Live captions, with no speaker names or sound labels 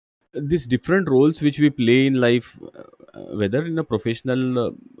these different roles which we play in life, whether in a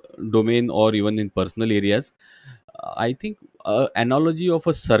professional domain or even in personal areas, I think analogy of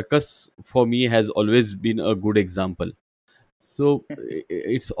a circus for me has always been a good example. So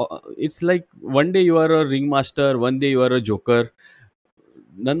it's like one day you are a ringmaster, one day you are a joker.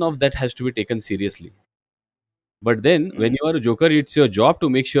 None of that has to be taken seriously. But then when Mm. you are a joker, it's your job to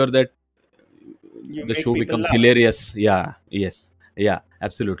make sure that You the make show people becomes laugh. hilarious. Yeah, yes, yeah,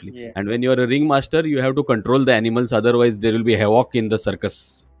 absolutely. Yeah. And when you are a ringmaster, you have to control the animals, otherwise there will be havoc in the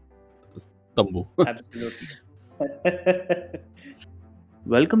circus tambu. Absolutely.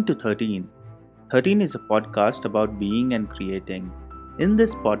 Welcome to 13. 13 is a podcast about being and creating. In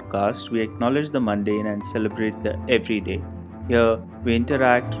this podcast, we acknowledge the mundane and celebrate the everyday. Here, we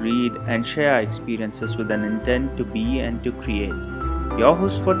interact, read, and share our experiences with an intent to be and to create. Your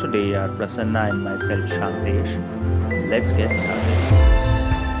hosts for today are Prasanna and myself, Shantesh. Let's get started.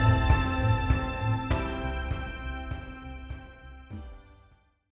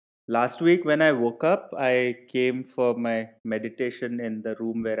 Last week, when I woke up, I came for my meditation in the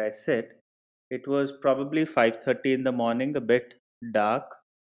room where I sit. It was probably 5:30 in the morning, a bit dark,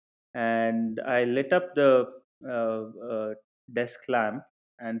 and I lit up the desk lamp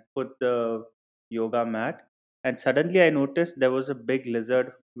and put the yoga mat. And suddenly, I noticed there was a big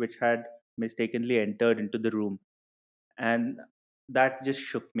lizard which had mistakenly entered into the room, and that just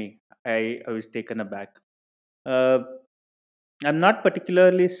shook me. I was taken aback. Uh, I'm not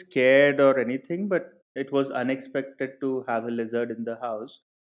particularly scared or anything, but it was unexpected to have a lizard in the house.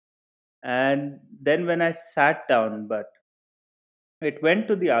 And then when I sat down, but it went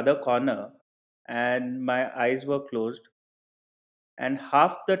to the other corner and my eyes were closed. And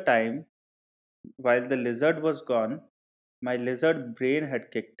half the time, while the lizard was gone, my lizard brain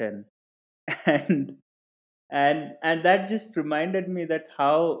had kicked in. And and that just reminded me that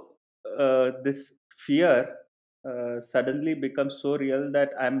how this fear suddenly becomes so real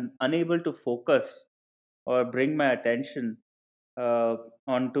that I'm unable to focus or bring my attention uh,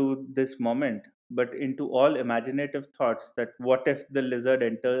 onto this moment, but into all imaginative thoughts that what if the lizard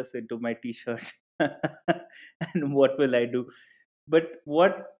enters into my t-shirt and what will I do? But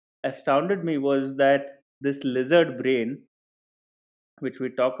what astounded me was that this lizard brain, which we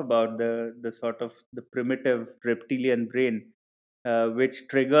talk about, the sort of the primitive reptilian brain, which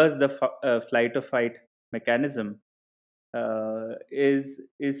triggers the flight or fight mechanism,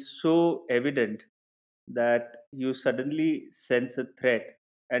 is so evident that you suddenly sense a threat.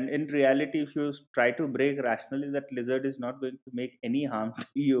 And in reality, if you try to break rationally, that lizard is not going to make any harm to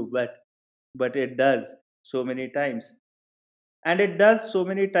you, but it does so many times. And it does so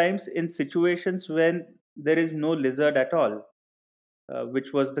many times in situations when there is no lizard at all,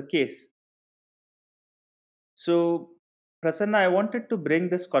 which was the case. So, Prasanna, I wanted to bring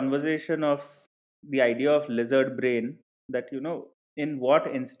this conversation of the idea of lizard brain, that, in what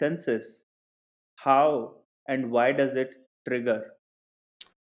instances, how, and why does it trigger?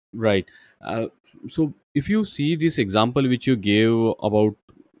 Right. Uh, so if you see this example which you gave about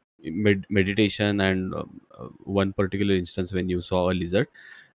meditation and one particular instance when you saw a lizard,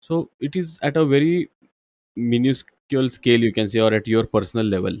 so it is at a very minuscule scale, you can say, or at your personal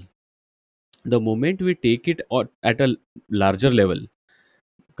level. The moment we take it at a larger level,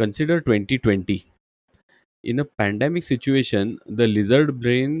 consider 2020. In a pandemic situation, the lizard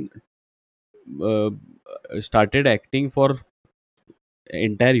brain uh, started acting for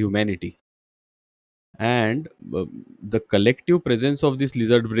entire humanity, and the collective presence of this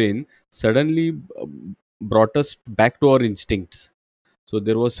lizard brain suddenly brought us back to our instincts. So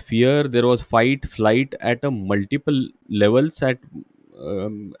there was fear, there was fight flight at a multiple levels at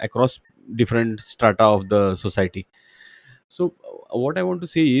across different strata of the society. So what I want to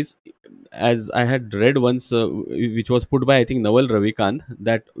say is, as I had read once, which was put by I think Naval Ravikant,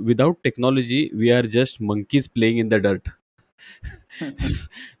 that without technology we are just monkeys playing in the dirt.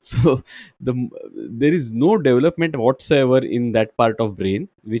 So there is no development whatsoever in that part of brain,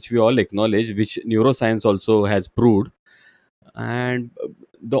 which we all acknowledge, which neuroscience also has proved. And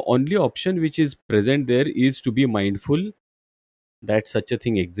the only option which is present there is to be mindful that such a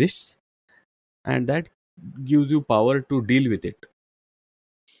thing exists, and that gives you power to deal with it.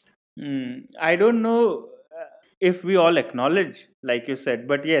 I don't know if we all acknowledge, like you said,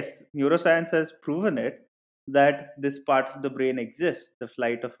 but yes, neuroscience has proven it that this part of the brain exists. The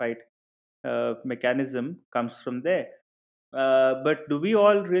flight or fight mechanism comes from there. But do we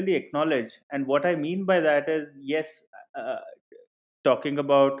all really acknowledge? And what I mean by that is, yes, uh, talking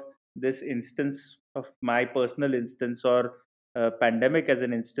about this instance of my personal instance or pandemic as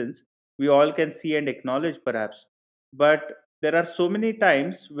an instance, we all can see and acknowledge perhaps. But there are so many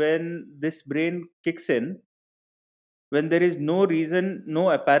times when this brain kicks in when there is no reason,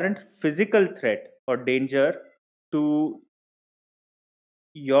 no apparent physical threat or danger to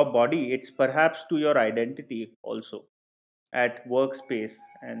your body. It's perhaps to your identity also at workspace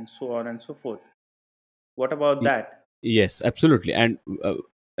and so on and so forth. What about Y- that? yes, absolutely. And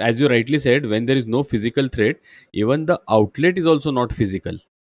as you rightly said, when there is no physical threat, even the outlet is also not physical.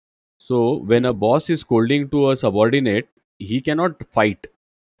 So when a Hmm. boss is scolding to a subordinate, he cannot fight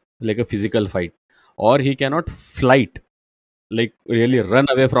like a physical fight, or he cannot flight, like really Right. run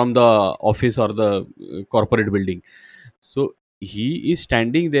away from the office or the corporate building. So he is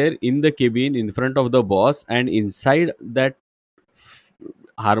standing there in the cabin in front of the boss, and inside that f-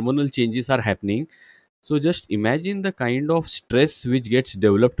 hormonal changes are happening. So just imagine the kind of stress which gets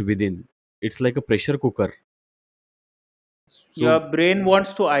developed within. It's like a pressure cooker. Your So brain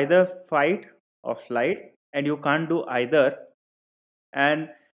wants to either fight or flight, and you can't do either. And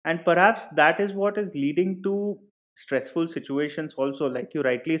and perhaps that is what is leading to stressful situations also, like you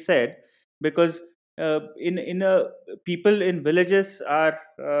rightly said, because in a people in villages are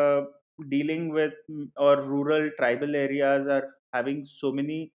dealing with or rural tribal areas are having so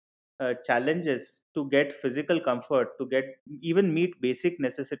many challenges to get physical comfort, to get even meet basic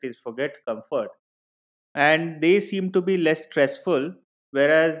necessities, forget comfort, and they seem to be less stressful,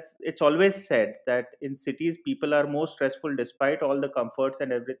 whereas it's always said that in cities people are more stressful despite all the comforts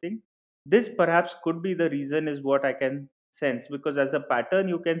and everything. This perhaps could be the reason, is what I can sense, because as a pattern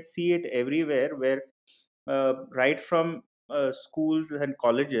you can see it everywhere, where right from schools and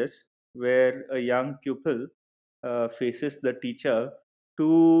colleges, where a young pupil faces the teacher,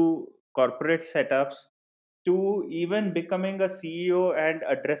 to corporate setups, to even becoming a CEO and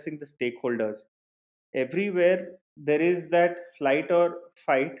addressing the stakeholders. Everywhere there is that flight or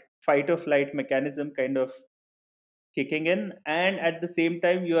fight or flight mechanism kind of kicking in, and at the same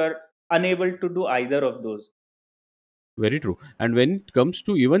time you are unable to do either of those. very true. And when it comes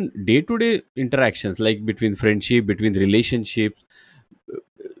to even day-to-day interactions, like between friendship, between relationships,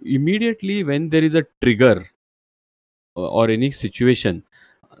 immediately when there is a trigger or any situation,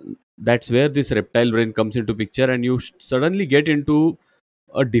 that's where this reptile brain comes into picture, and you suddenly get into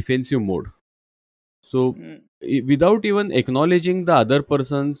a defensive mode. So Mm, without even acknowledging the other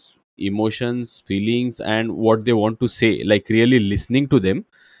person's emotions, feelings, and what they want to say, like really listening to them,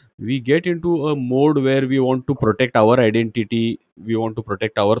 we get into a mode where we want to protect our identity, we want to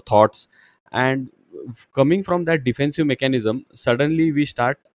protect our thoughts, and coming from that defensive mechanism, suddenly we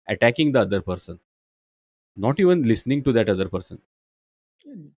start attacking the other person, not even listening to that other person.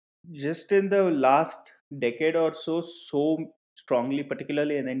 just in the last decade or so, so strongly,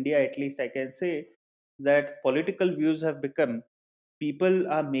 particularly in India, at least I can say that political views have become, people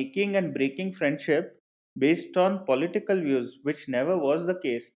are making and breaking friendship based on political views, which never was the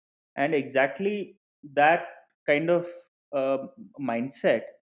case. And exactly that kind of uh, mindset,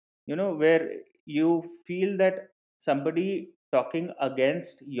 where you feel that somebody talking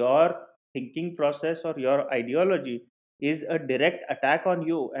against your thinking process or your ideology is a direct attack on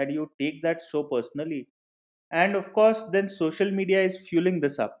you, and you take that so personally. And of course then social media is fueling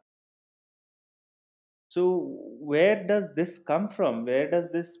this up. So where does this come from? Where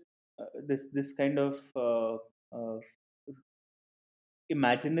does this kind of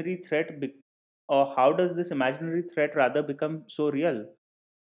imaginary or how does this imaginary threat rather become so real?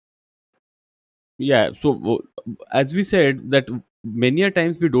 Yeah, so as we said that many a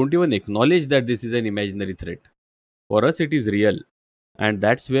times we don't even acknowledge that this is an imaginary threat. For us it is real, and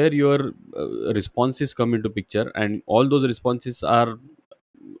that's where your responses come into picture, and all those responses are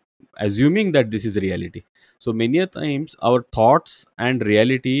assuming that this is reality. So many a times our thoughts and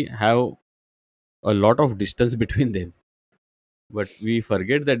reality have a lot of distance between them, but we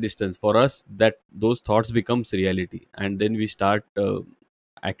forget that distance. For us, that those thoughts becomes reality, and then we start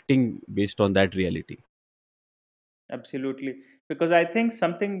acting based on that reality. Absolutely. Because I think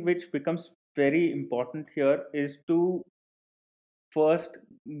something which becomes very important here is to first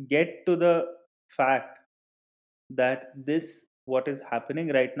get to the fact that this, what is happening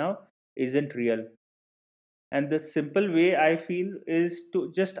right now, isn't real. And the simple way I feel is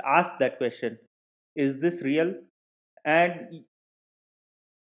to just ask that question: is this real? And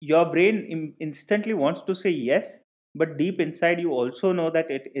your brain instantly wants to say yes, but deep inside you also know that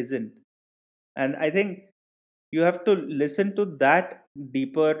it isn't. And I think you have to listen to that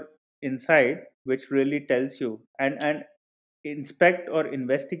deeper inside, which really tells you, and inspect or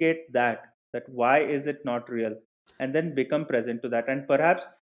investigate that why is it not real, and then become present to that. And perhaps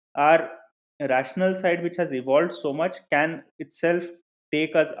our rational side, which has evolved so much, can itself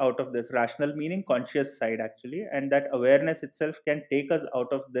take us out of this. Rational meaning conscious side, actually, and that awareness itself can take us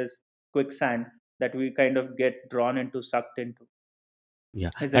out of this quicksand that we kind of get drawn into, sucked into,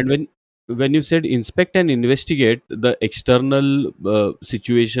 Yeah, and isn't it? when you said inspect and investigate the external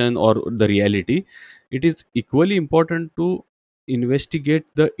situation or the reality, it is equally important to investigate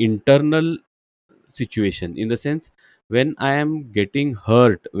the internal situation. In the sense, when I am getting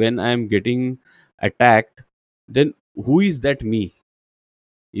hurt, when I am getting attacked, then who is that me?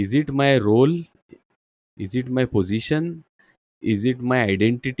 Is it my role? Is it my position? Is it my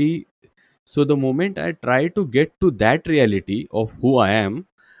identity? So the moment I try to get to that reality of who I am,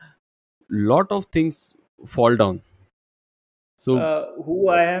 lot of things fall down. So Who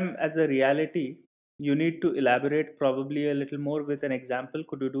I am as a reality, you need to elaborate probably a little more with an example.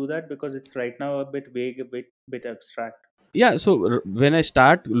 Could you do that? Because it's right now a bit vague, a bit abstract. yeah, so when I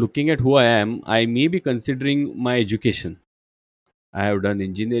start looking at who I am, I may be considering my education. I have done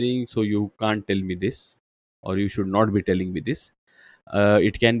engineering, so you can't tell me this, or you should not be telling me this.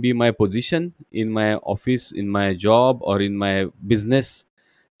 It can be my position in my office, in my job, or in my business.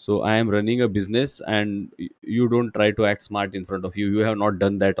 So I am running a business, and you don't try to act smart in front of you. You have not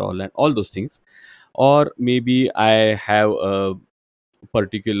done that all, and all those things. Or maybe I have a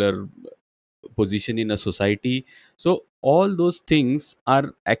particular position in a society. So all those things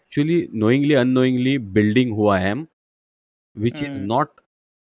are actually knowingly, unknowingly building who I am, which is Mm, not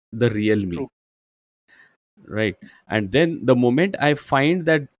the real me, true. right? And then the moment I find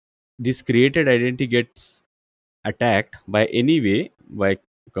that this created identity gets attacked by any way, by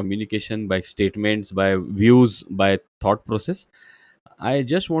communication, by statements, by views, by thought process, I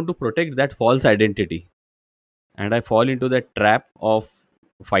just want to protect that false identity, and I fall into that trap of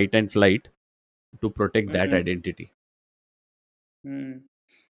fight and flight to protect that Mm, identity. mm.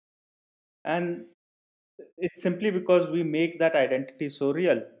 And it's simply because we make that identity so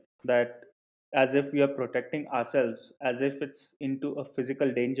real that as if we are protecting ourselves, as if it's into a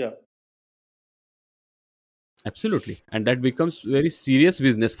physical danger. Absolutely, and that becomes very serious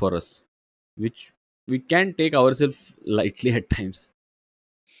business for us, which we can take ourselves lightly at times.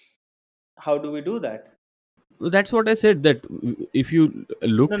 How do we do that? That's what I said, that if you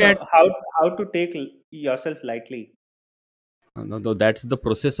No, look no. at How to take yourself lightly? no, no, that's the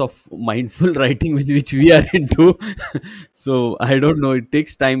process of mindful writing with which we are into. So I don't know, it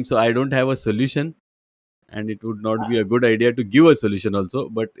takes time, so I don't have a solution, and it would not be a good idea to give a solution also.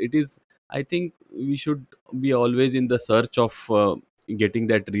 But it is, I think we should be always in the search of getting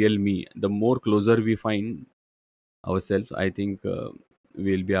that real me. The more closer we find ourselves, I think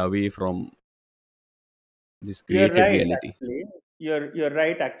we'll be away from this You're created right, reality. actually. You're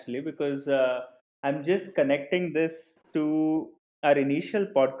right, actually, because I'm just connecting this to our initial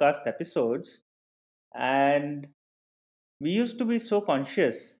podcast episodes, and we used to be so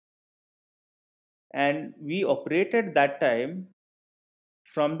conscious, and we operated that time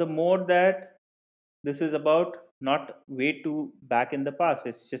from the mode that this is about not way too back in the past.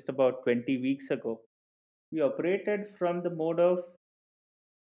 It's just about 20 weeks ago. We operated from the mode of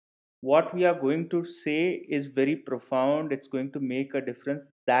what we are going to say is very profound. It's going to make a difference.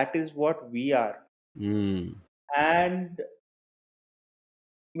 That is what we are. Mm. And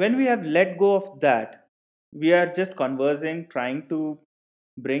when we have let go of that, we are just conversing, trying to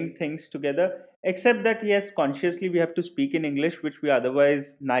bring things together. Except that, yes, consciously we have to speak in English, which we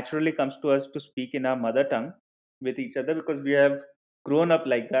otherwise naturally comes to us to speak in our mother tongue with each other because we have grown up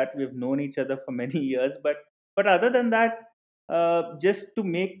like that. We've known each other for many years. But other than that, just to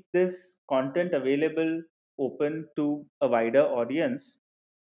make this content available, open to a wider audience,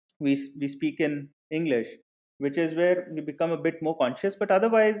 we speak in English, which is where we become a bit more conscious. But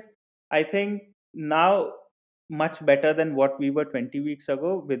otherwise, I think now much better than what we were 20 weeks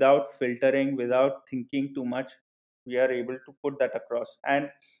ago, without filtering, without thinking too much. We are able to put that across, and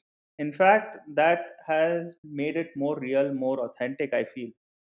in fact, that has made it more real, more authentic, I feel.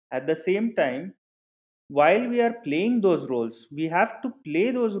 At the same time, while we are playing those roles, we have to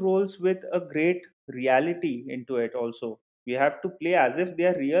play those roles with a great reality into it also. We have to play as if they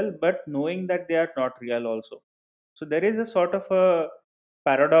are real, but knowing that they are not real also. So there is a sort of a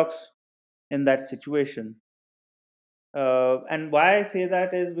paradox in that situation. And why I say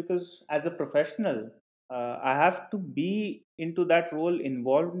that is because as a professional, I have to be into that role,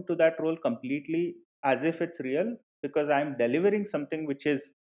 involved into that role completely as if it's real, because I'm delivering something which is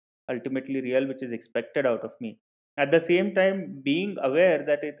ultimately real, which is expected out of me. At the same time, being aware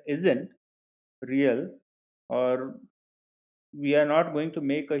that it isn't real, or we are not going to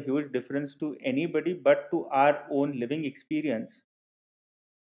make a huge difference to anybody but to our own living experience.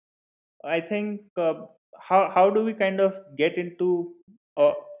 I think how do we kind of get into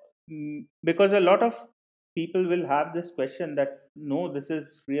Or because a lot of people will have this question that no, this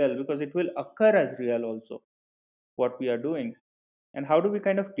is real, because it will occur as real also, what we are doing. And how do we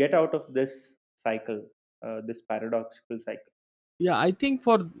kind of get out of this cycle, this paradoxical cycle? Yeah, I think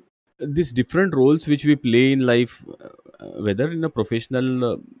for these different roles which we play in life, whether in a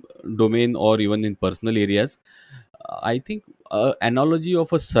professional domain or even in personal areas, I think analogy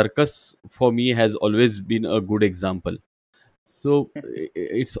of a circus for me has always been a good example. So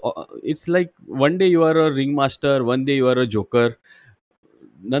it's like one day you are a ringmaster, one day you are a joker.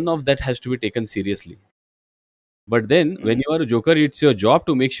 None of that has to be taken seriously. But then when Mm. you are a joker, it's your job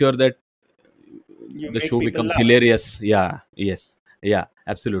to make sure that You the make show people becomes laugh. hilarious. Yeah, yes, yeah,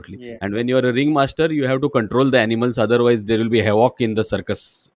 absolutely. Yeah, And when you are a ringmaster, you have to control the animals, otherwise there will be havoc in the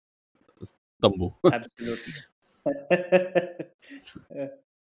circus tambu. absolutely.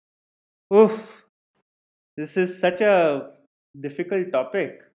 Oof, this is such a difficult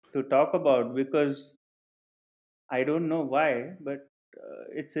topic to talk about, because I don't know why, but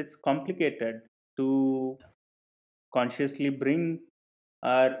it's complicated to consciously bring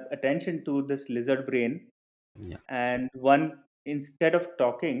our attention to this lizard brain, Yeah, and one, instead of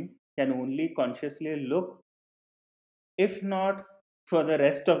talking, can only consciously look, if not for the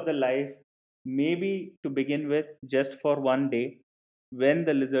rest of the life, maybe to begin with, just for one day, when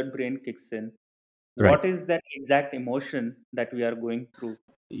the lizard brain kicks in. right. What is that exact emotion that we are going through?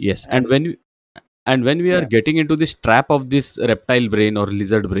 Yes, And and when we are yeah, getting into this trap of this reptile brain or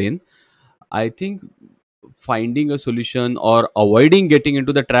lizard brain, I think finding a solution or avoiding getting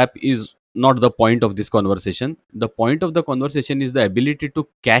into the trap is not the point of this conversation. The point of the conversation is the ability to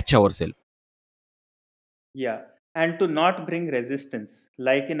catch ourselves. yeah, and to not bring resistance.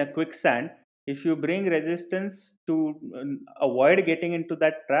 Like in a quicksand, if you bring resistance to avoid getting into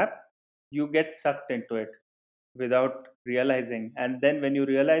that trap, you get sucked into it without realizing. And then when you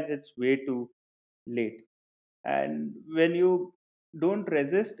realize, it's way too late. And when you don't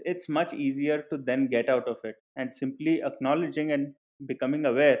resist, it's much easier to then get out of it. And simply acknowledging and becoming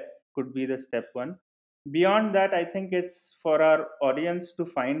aware could be the step one. Beyond that, I think it's for our audience to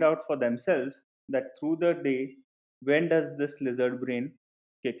find out for themselves that through the day, when does this lizard brain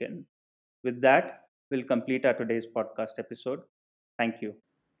kick in? With that, we'll complete our today's podcast episode. Thank you.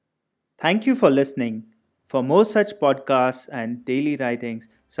 Thank you for listening. For more such podcasts and daily writings,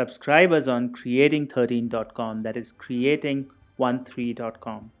 subscribe us on creating13.com, that is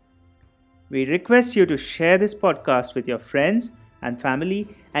creating13.com. We request you to share this podcast with your friends and family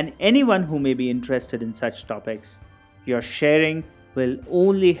and anyone who may be interested in such topics. Your sharing will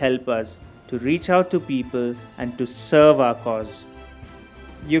only help us to reach out to people and to serve our cause.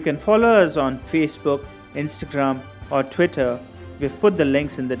 You can follow us on Facebook, Instagram, or Twitter. We've put the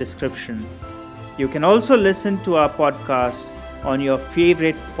links in the description. You can also listen to our podcast on your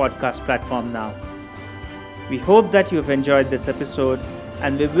favorite podcast platform now. We hope that you've enjoyed this episode,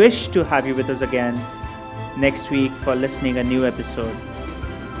 and we wish to have you with us again next week for listening a new episode.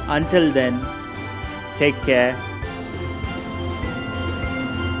 Until then, take care